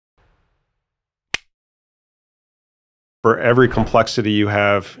for every complexity you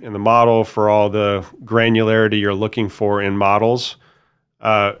have in the model, for all the granularity you're looking for in models,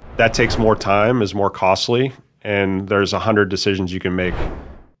 that takes more time, is more costly, and there's 100 decisions you can make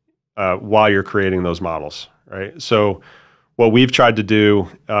while you're creating those models, right? So what we've tried to do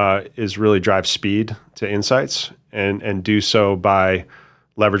is really drive speed to insights and do so by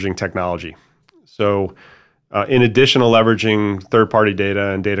leveraging technology. So in addition to leveraging third-party data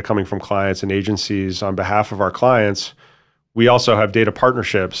and data coming from clients and agencies on behalf of our clients, we also have data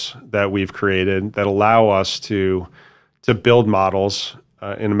partnerships that we've created that allow us to build models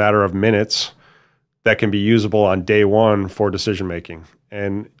in a matter of minutes that can be usable on day one for decision making.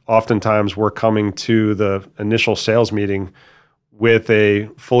 And oftentimes we're coming to the initial sales meeting with a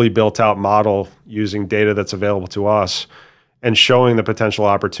fully built out model using data that's available to us and showing the potential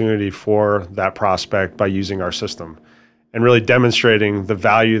opportunity for that prospect by using our system and really demonstrating the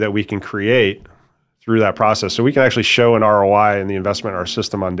value that we can create through that process. So we can actually show an ROI in the investment in our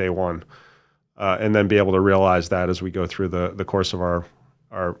system on day one, and then be able to realize that as we go through the course of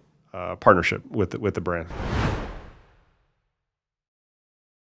our partnership with the brand.